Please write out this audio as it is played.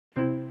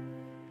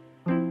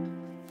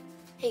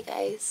Hey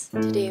guys,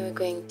 today we're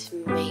going to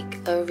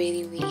make a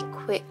really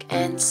quick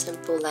and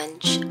simple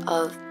lunch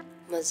of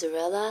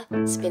mozzarella,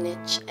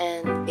 spinach,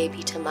 and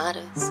baby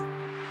tomatoes.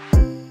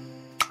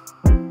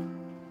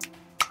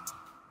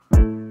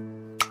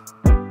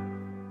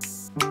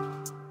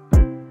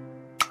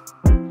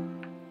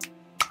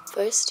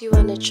 First, you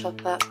want to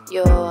chop up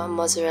your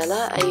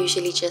mozzarella. I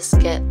usually just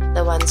get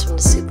the ones from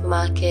the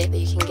supermarket, but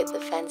you can get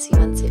the fancy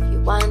ones if you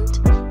want.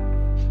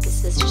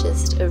 This is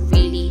just a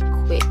really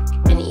quick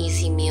and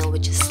easy meal,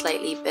 which is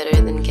slightly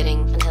better than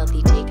getting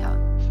unhealthy takeout.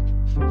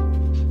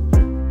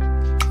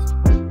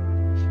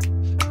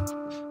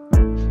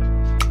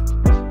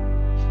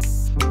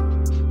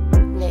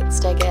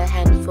 Next, I get a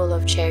handful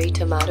of cherry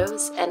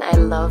tomatoes, and I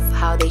love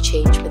how they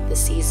change with the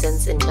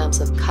seasons in terms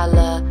of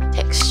color,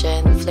 texture,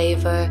 and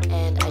flavor.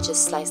 And I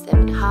just slice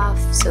them in half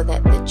so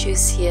that they're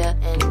juicier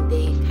and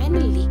they kind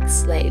of leak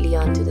slightly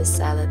onto the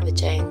salad,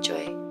 which I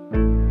enjoy.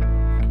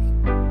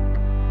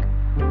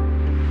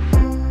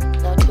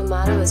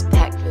 Tomato is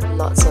packed with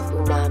lots of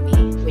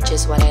umami, which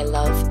is what I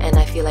love, and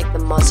I feel like the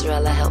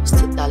mozzarella helps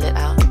to dull it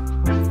out.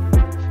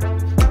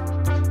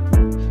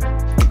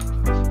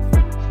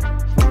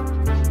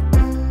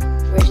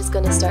 We're just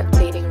gonna start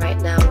plating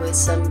right now with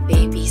some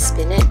baby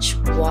spinach,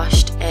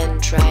 washed and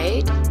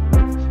dried,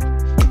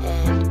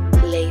 and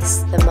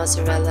place the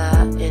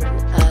mozzarella in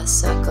a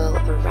circle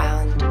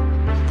around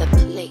the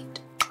plate.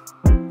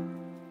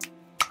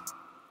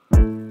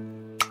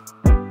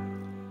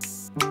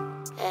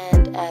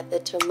 Add the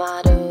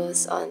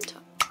tomatoes on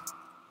top.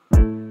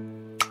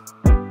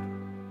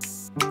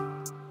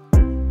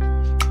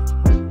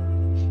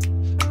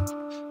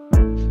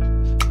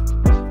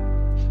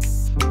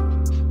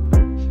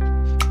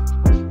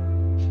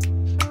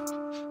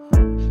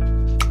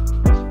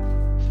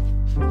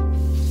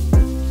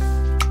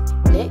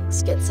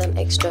 Next, get some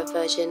extra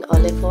virgin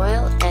olive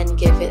oil and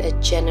give it a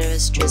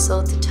generous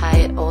drizzle to tie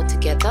it all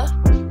together.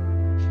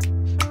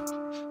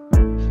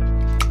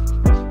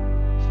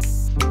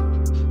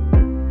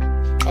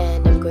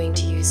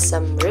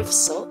 Some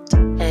RIVSALT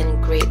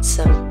and grate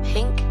some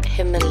pink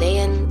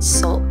Himalayan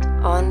salt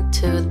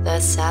onto the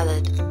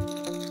salad.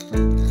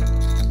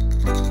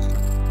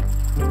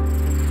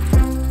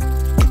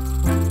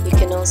 You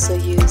can also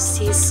use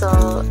sea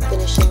salt,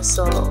 finishing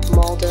salt,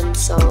 Maldon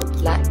salt,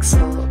 black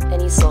salt.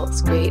 Any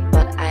salt's great,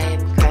 but I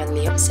am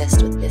currently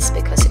obsessed with this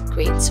because it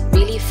grates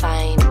really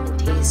fine and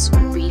tastes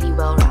really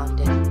well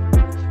rounded.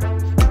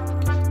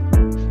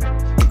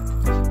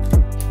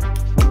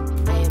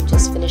 I am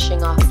just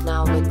finishing off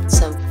now with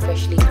some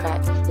freshly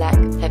cracked black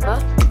pepper,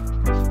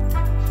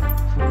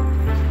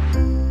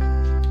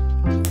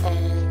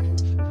 and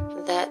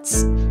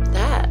that's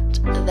that.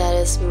 That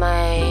is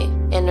my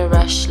in a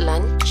rush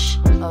lunch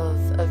of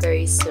a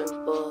very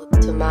simple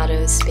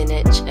tomato,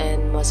 spinach,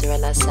 and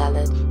mozzarella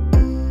salad.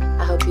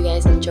 I hope you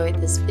guys enjoyed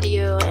this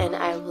video, and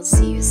I will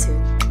see you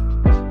soon.